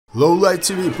Lowlight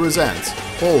TV presents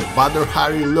all Badr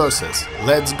Hari losses.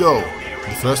 Let's go!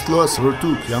 The first loss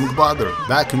retook young Badr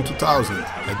back in 2000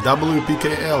 at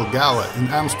WPKL Gala in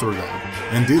Amsterdam,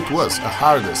 and it was a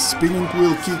hardest spinning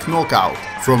wheel kick knockout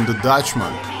from the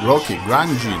Dutchman Rocky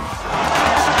Grandjean.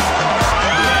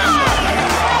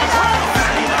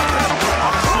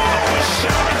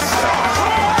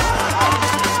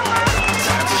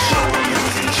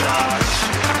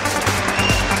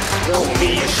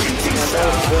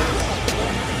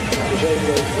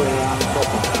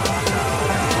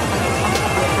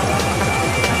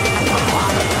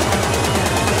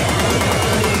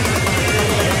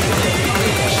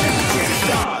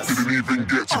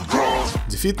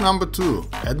 Defeat number 2,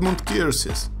 Edmunds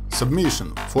Kirsis,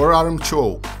 submission, forearm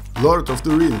choke, Lord of the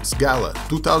Rings Gala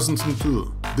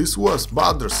 2002. This was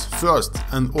Badr's first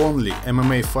and only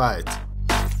MMA fight.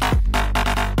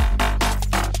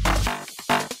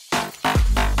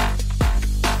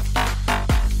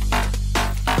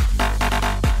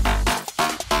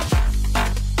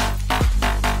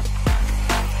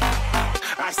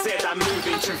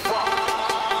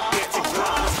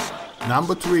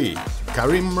 Number 3,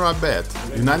 Karim Mrabet,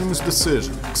 unanimous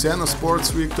decision, Xena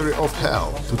Sports victory of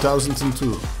Hell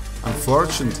 2002.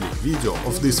 Unfortunately, video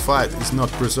of this fight is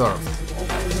not preserved.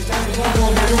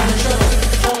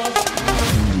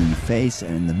 In the face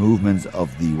and in the movements of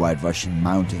the White Russian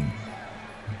mounting.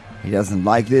 He doesn't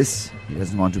like this, he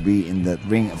doesn't want to be in the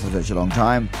ring for such a long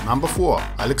time. Number 4,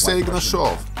 Alexey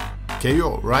Ignashov,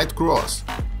 KO, right cross.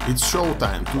 It's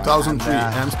showtime, 2003,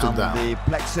 Amsterdam. The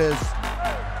plexus.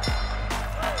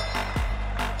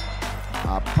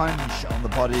 A punch on the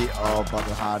body of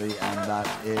Badr Hari, and that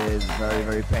is very,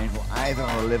 very painful, either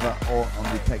on the liver or on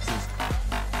the plexus.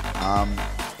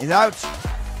 He's out.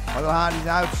 Badr Hari's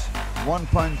out. One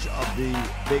punch of the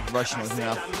big Russian was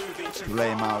enough to lay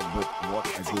him out, but what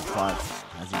a good fight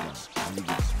has he done.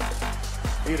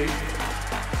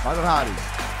 Badr Hari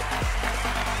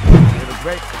did a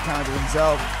great account of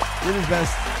himself, did his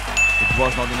best. It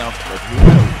was not enough, but he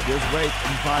will just wait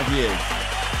in 5 years.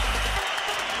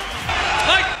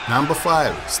 Number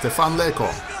 5, Stefan Leko,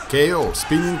 KO,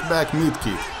 spinning back mid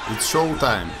kick. It's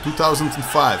showtime,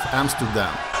 2005,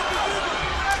 Amsterdam.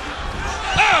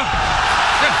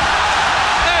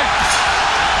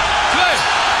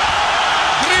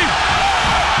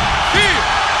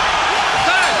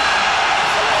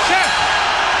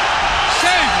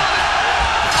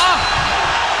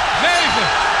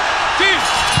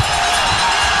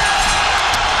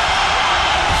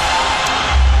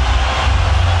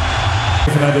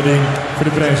 Naar de ring voor de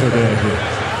prijsuitreiking.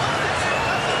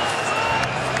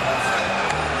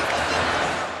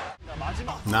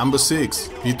 Number 6,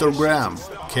 Peter Graham,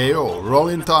 KO,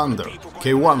 Rolling Thunder,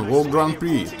 K1 World Grand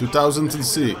Prix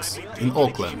 2006 in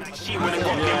Auckland.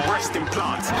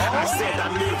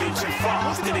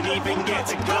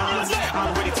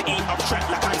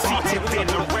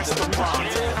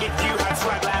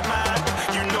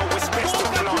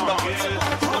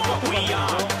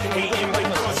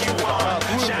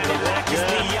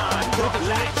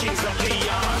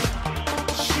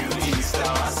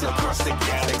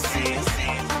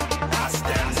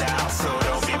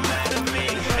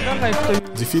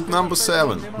 Defeat number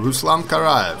 7, Ruslan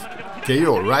Karaev,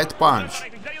 KO, right punch,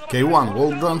 K1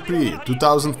 World Grand Prix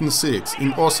 2006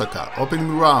 in Osaka,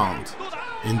 opening round.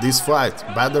 In this fight,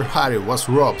 Badr Hari was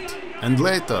robbed, and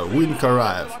later win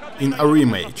Karaev in a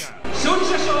rematch.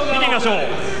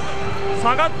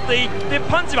 下がっていって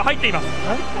パンチは入っています。一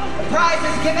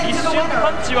瞬パ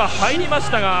ンチは入りま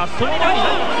したが、その前に顎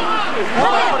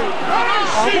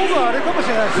があれかもし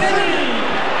れないですね。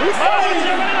立ち上がれな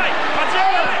い、立ち上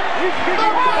がらない。試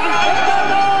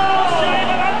合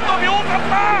はなんと秒殺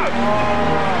だ。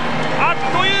あっ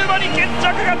という間に決着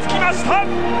がつきました。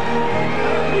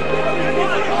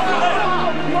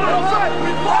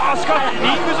しかし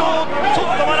リング上ちょっ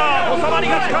とまだ収まり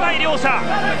がつかない両者。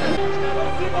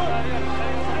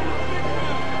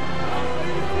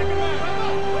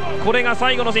これが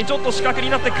最後のシーン、ちょっと死角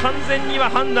になって完全には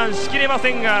判断しきれま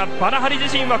せんが、バラハリ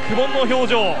自身は苦悶の表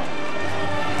情。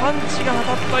パンチが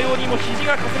当たったようにも肘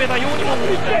がかすれたようにも、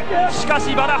しか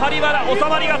しバラハリは収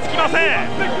まりがつきません。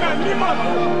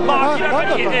まあ明らか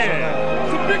にど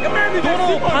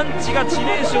のパンチが致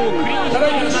命傷をクリーンヒット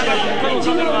につながるかのチ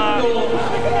ームは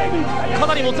か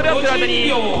なりもつれ合っている間に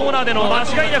コーナーでの間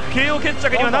違いなく KO 決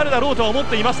着にはなるだろうとは思っ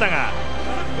ていましたが、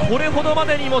これほどま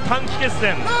でにも短期決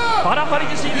戦、バラハリ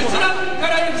自身もRuslan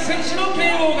Karaev選手の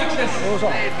KO 勝ちです。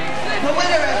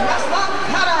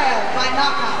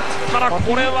ただ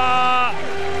これは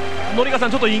ノリガさ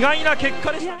ん、ちょっと意外な結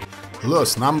果でした。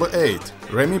Loss number 8,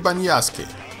 Remy Bonjasky,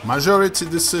 Majority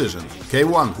decision.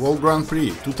 K1 World Grand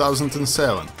Prix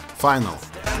 2007. Final.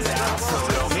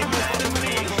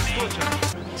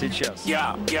 Сейчас.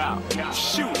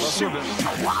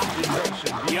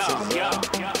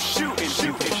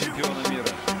 Чемпиона мира.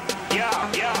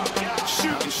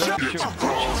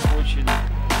 Очень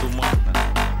туманно.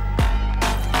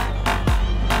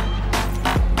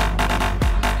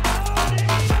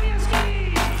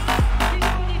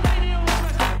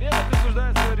 Победа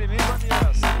присуждается Реми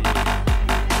Bonjasky.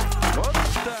 Вот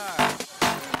так.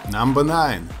 Number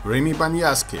 9. Remy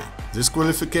Bonjasky.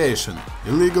 Disqualification.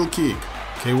 Illegal kick.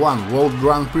 K1 World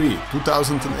Grand Prix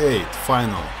 2008.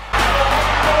 Final.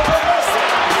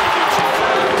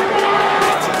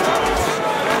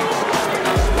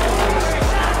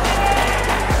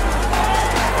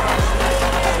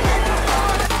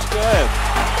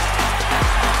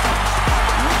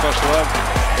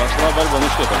 Пошла борьба. Ну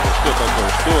что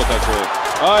такое?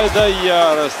 Ай да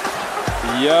ярость.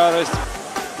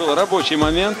 Был рабочий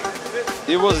момент.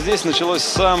 И вот здесь началось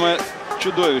самое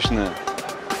чудовищное.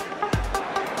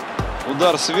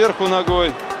 Удар сверху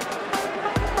ногой.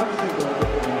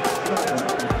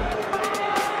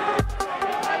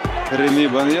 Реми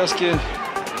Bonjasky.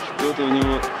 Что-то у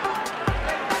него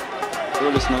то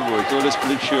ли с ногой, то ли с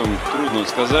плечом. Трудно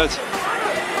сказать.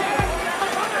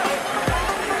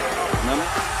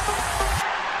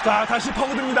 자, 다시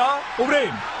파고듭니다.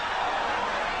 오브레임.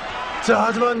 자,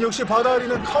 하지만 역시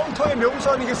바다리는 카운터의 명수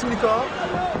아니겠습니까?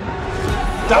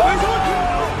 자, 왼손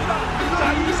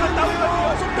자, 이산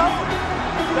다운이요. 속다운.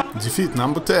 Defeat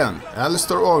number 10.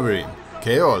 Alistair Overeem.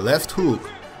 KO left hook.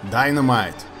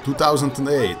 Dynamite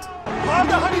 2008.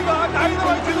 바다리가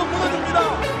다이너마이트로 무너집니다.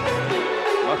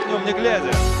 Махнем не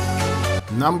глядя.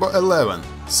 Number 11.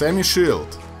 Semmy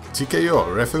Schilt.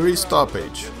 TKO referee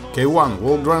stoppage. K1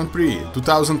 World Grand Prix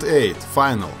 2008.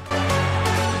 Final.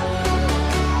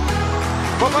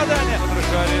 Попадание.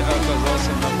 Бадр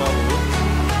оказался на полу.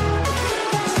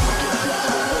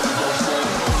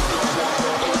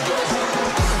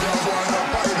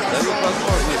 Дает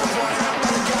возможность.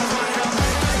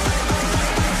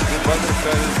 И Бадр с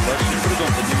большим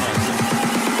трудом поднимается.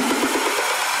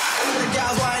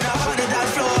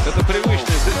 Это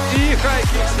привычный. И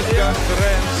хайкик слева.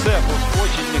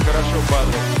 Очень нехорошо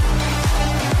Бадр.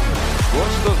 Вот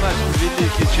что значит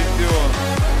великий чемпион.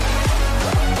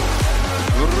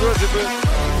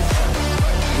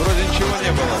 Вроде ничего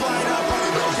не было.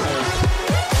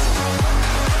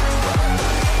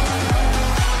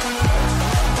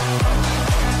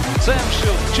 Семmy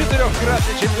Schilt,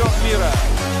 четырехкратный чемпион мира.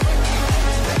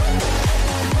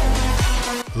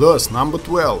 Loss number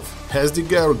 12. Hesdy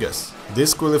Gerges.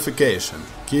 Disqualification.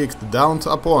 Kicked down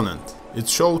to opponent.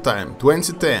 It's showtime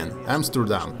 2010.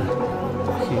 Amsterdam.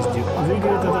 Хезди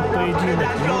выиграет этот поединок.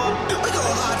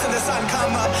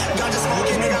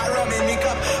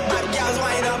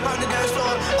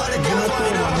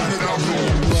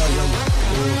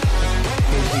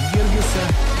 Хезди Гергеса.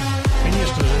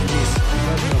 Конечно же, здесь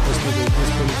должна последовать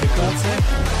дисквалификация.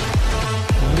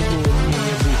 Другого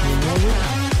мнения быть не может.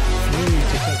 Вы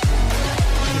видите, как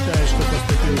считает, что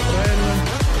поступил правильно.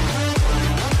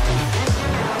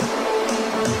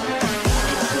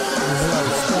 Зал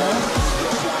встал.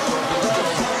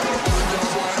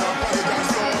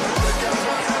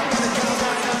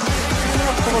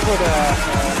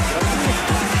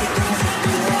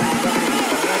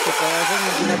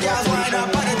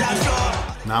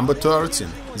 Number 13.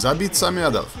 Zabit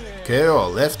Samedov. KO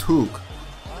left hook.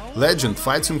 Legend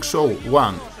Fighting Show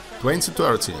 1.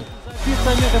 2013. Забит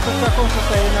Самедов в таком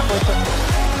состоянии находится.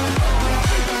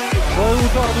 Свою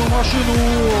ударную машину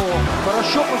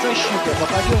хорошо по защите.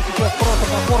 Походил сейчас просто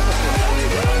по корпусу.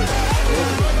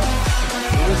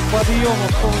 Без подъема в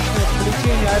солнечное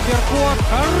сплетение. Апперкот.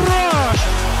 Хорош!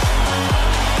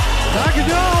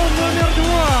 Knockdown номер 2.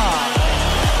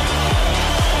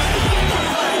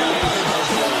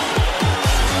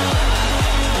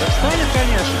 Встанет,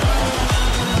 конечно.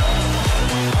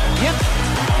 Нет.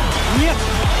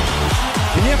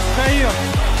 Не встает.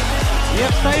 Не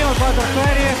встает Badr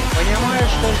Karaev. Понимает,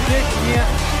 что здесь не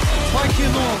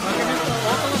потянул.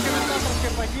 Около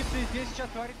комментаторской позиции здесь сейчас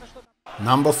творится что-то.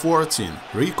 Number 14.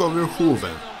 Rico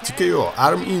Verhoeven. TKO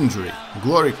arm injury.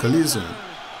 Glory collision.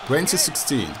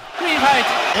 2016.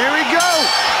 Here we go!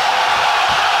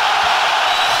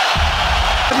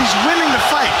 But he's winning the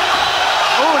fight.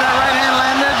 Oh, that right hand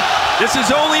landed. This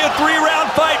is only a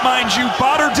 3-round fight, mind you.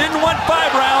 Badr didn't want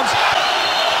 5 rounds.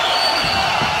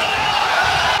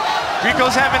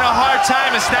 Rico's having a hard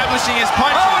time establishing his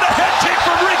punch. Oh, and a head kick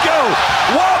from Rico.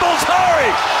 Wobbles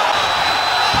Hari.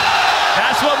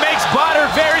 That's what makes Badr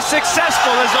very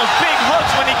successful, is those big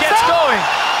hooks when he gets going.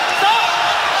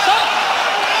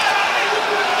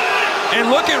 And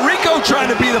look at Rico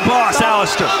trying to be the boss,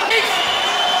 Alistair.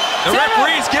 The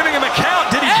referee's giving him a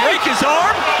count. Did he break his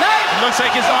arm? It looks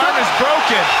like his arm is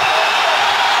broken.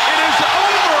 It is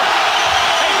over.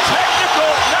 A technical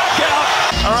knockout.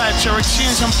 All right, so we're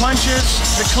seeing some punches,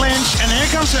 the clinch, and here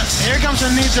comes a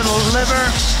knee to the liver,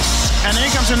 and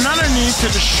here comes another knee to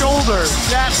the shoulder.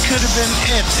 That could have been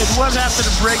it. It was after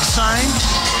the break sign.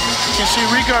 You can see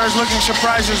Rico is looking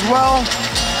surprised as well.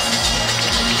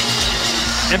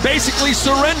 And basically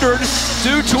surrendered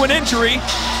due to an injury.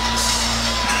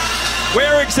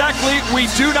 Where exactly, we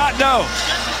do not know.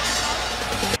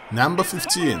 Number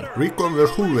 15, Rico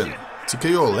Verhoeven,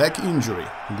 TKO leg injury,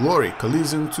 Glory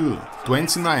Collision 2,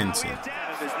 2019.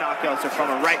 His knockouts are from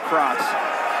a right cross.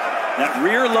 That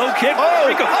rear low kick. Oh,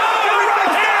 Rico. Oh, the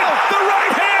right hand! The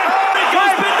right hand!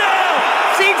 Rico's been down!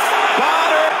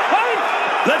 Badr.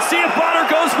 Let's see if Badr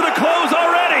goes for the close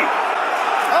already.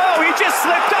 Oh, he just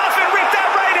slipped off and ripped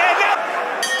that right hand out.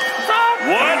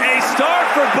 What a start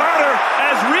for Badr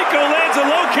as Rico lands a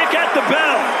low kick at the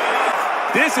bell.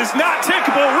 This is not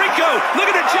typical. Rico, look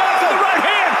at the jab to the right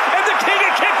hand, and the king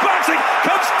of kickboxing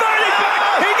comes fighting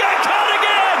back. He got caught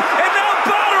again, and now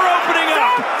Badr opening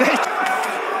up.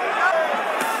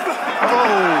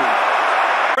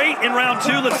 Great in round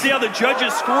two. Let's see how the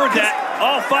judges scored that.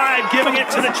 All five giving it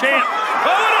to the champ.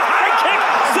 Oh, and a high kick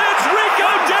sends Rico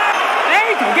down. There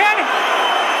you go, get it.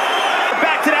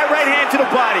 Back to that right hand to the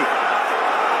body.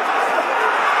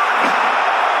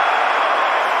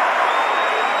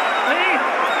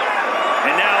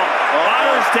 And now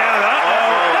Badr's down. I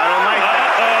don't like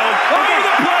that. Over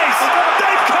the place.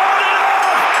 They've called it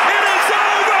off. It is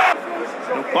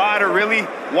over. Badr really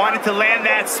wanted to land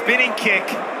that spinning kick.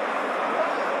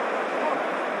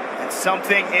 And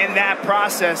something in that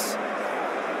process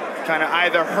kind of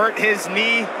either hurt his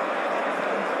knee.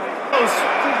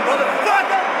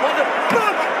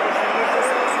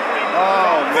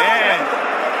 Oh man.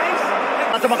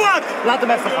 Laat hem even gaan. Laat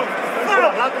hem even gaan.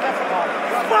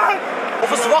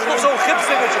 Of een zwacht of zo'n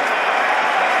gipsdingetje.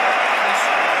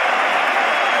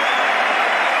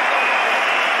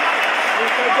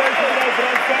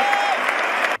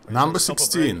 Number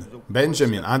 16,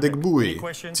 Benjamin Adegbuyi,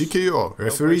 TKO,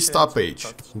 referee stoppage,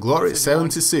 Glory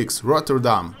 76,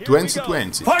 Rotterdam,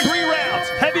 2020. 3 rounds,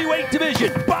 heavyweight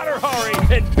division, Badr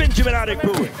and Benjamin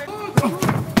Adegbuyi.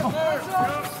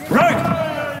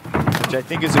 Which I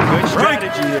think is a good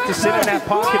strategy to sit in that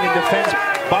pocket and defend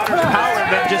Badr's power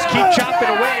and then just keep chopping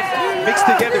away and mix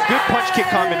together good punch kick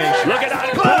combination. Look at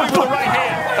Adegbuyi with the right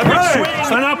hand. A big swing.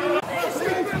 Stand up.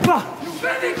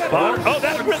 Oh,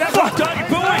 that blocked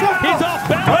Adegbuyi. He's off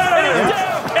balance and he's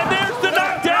down. And there's the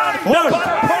knockdown. Now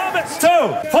Badr promised.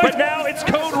 But now it's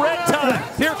code red time.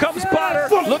 Here comes Badr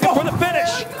looking for the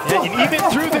finish. And even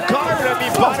through the guard, I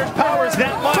mean, Badr's power is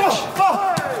that much.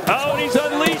 Oh, and he's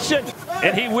unleashing.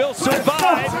 And he will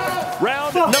survive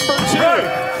round number 2.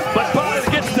 But Badr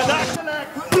gets the knockdown.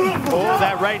 Oh,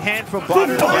 that right hand from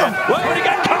Badr again. Well, he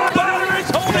got caught. Badr is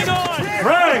holding on.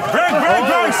 Break.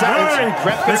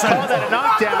 Ref gonna call that a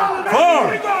knockdown.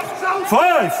 4,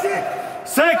 5,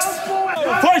 6,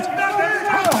 fight!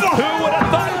 Who would have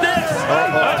thought this?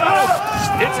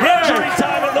 It's injury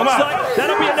time, it looks like.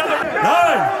 That'll be another. 9.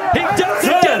 He does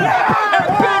it again. And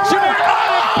Benjamin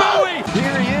Adegbuyi.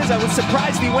 Here he is. I was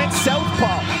surprised he went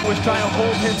southpaw. He was trying to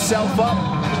hold himself up.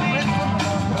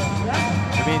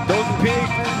 I mean, those big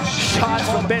shots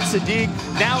from Ben Sadiq.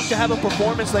 Now to have a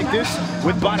performance like this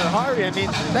with Badr Hari, I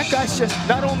mean, that guy's just,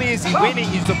 not only is he winning,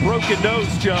 he's a broken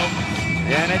nose, Joe.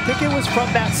 And I think it was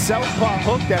from that southpaw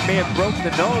hook that may have broke the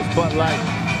nose, but like,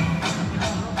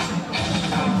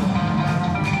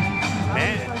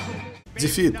 man.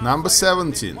 Defeat number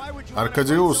 17,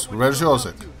 Arkadiusz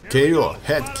Wierzchowski, KO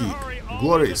head kick,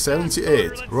 Glory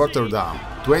 78, Rotterdam,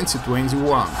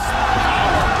 2021.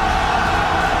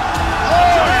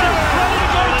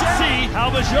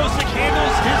 Wierzchowski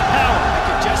handles his power. I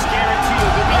can just guarantee you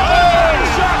that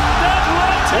shot that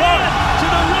right hand to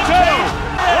the ribcage.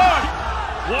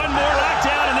 One more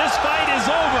knockdown and this fight is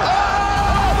over.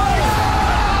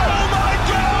 Oh my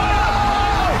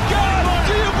God! God,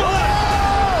 do you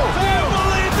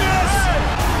believe this?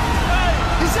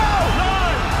 He's out.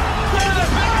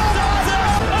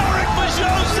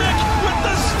 Wierzchowski with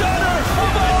the stunner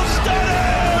of all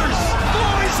stunners.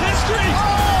 Glory's history.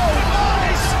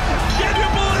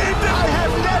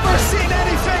 I've never seen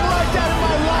anything like that in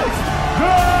my life.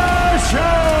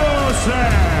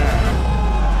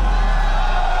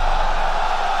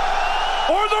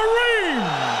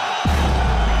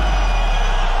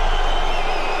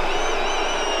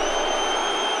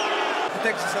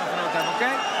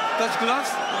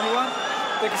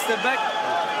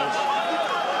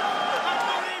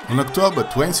 On October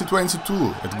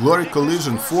 2022, at Glory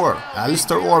Collision 4,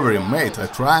 Alistair Overeem made a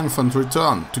triumphant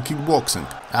return to kickboxing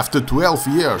after 12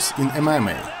 years in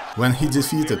MMA, when he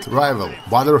defeated rival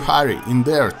Badr in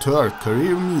their third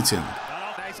career meeting.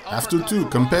 After 2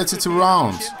 competitive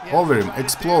rounds, Overeem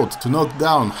exploded to knock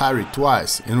down Harry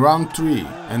twice in round 3,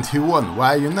 and he won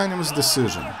via unanimous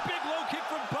decision.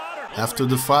 After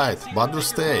the fight, Badr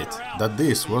stated that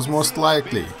this was most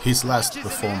likely his last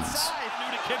performance.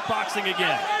 Kickboxing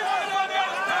again.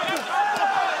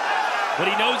 But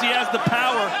he knows he has the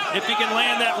power if he can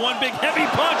land that one big heavy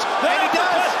punch.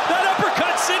 That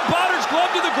uppercut sent Badr's glove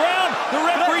to the ground. The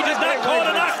referee does not call it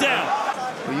a knockdown.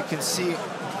 Well, you can see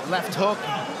left hook,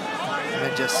 and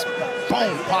then just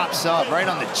boom, pops up right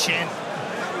on the chin.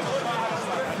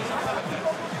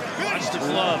 Watch the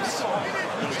gloves.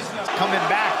 It's coming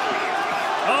back.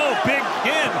 Oh, big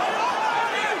pin.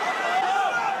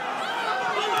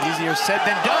 Easier said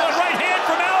than done. Oh, right hand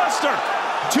from Alistair.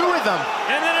 2 of them.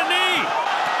 And then a knee.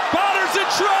 Badr's in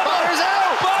trouble. Badr's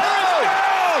out. Badr is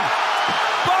down.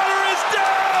 Badr is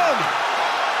down.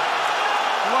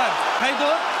 1. How you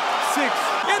doing? 6.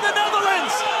 In the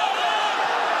Netherlands.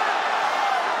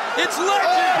 It's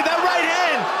Legend. Oh, that right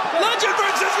hand. Legend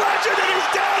versus Legend, and he's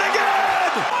down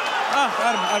again.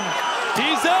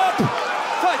 He's up.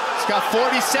 He's got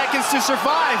 40 seconds to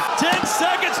survive. 10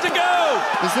 seconds to go.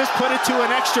 Does this put it to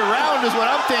an extra round is what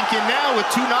I'm thinking now with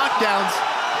 2 knockdowns.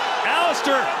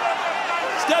 Alistair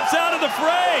steps out of the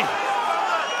fray.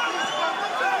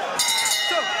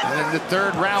 And then the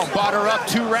 3rd round, Badr up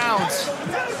 2 rounds.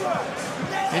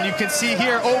 And you can see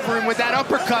here Overeem with that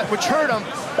uppercut, which hurt him.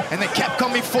 And they kept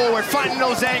coming forward, finding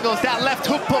those angles. That left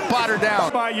hook put Badr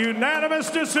down. By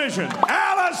unanimous decision,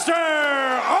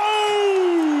 Alistair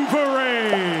Overeem.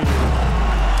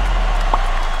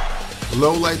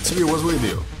 Lowlight TV was with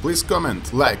you. Please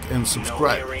comment, like and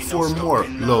subscribe for more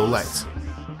lowlights.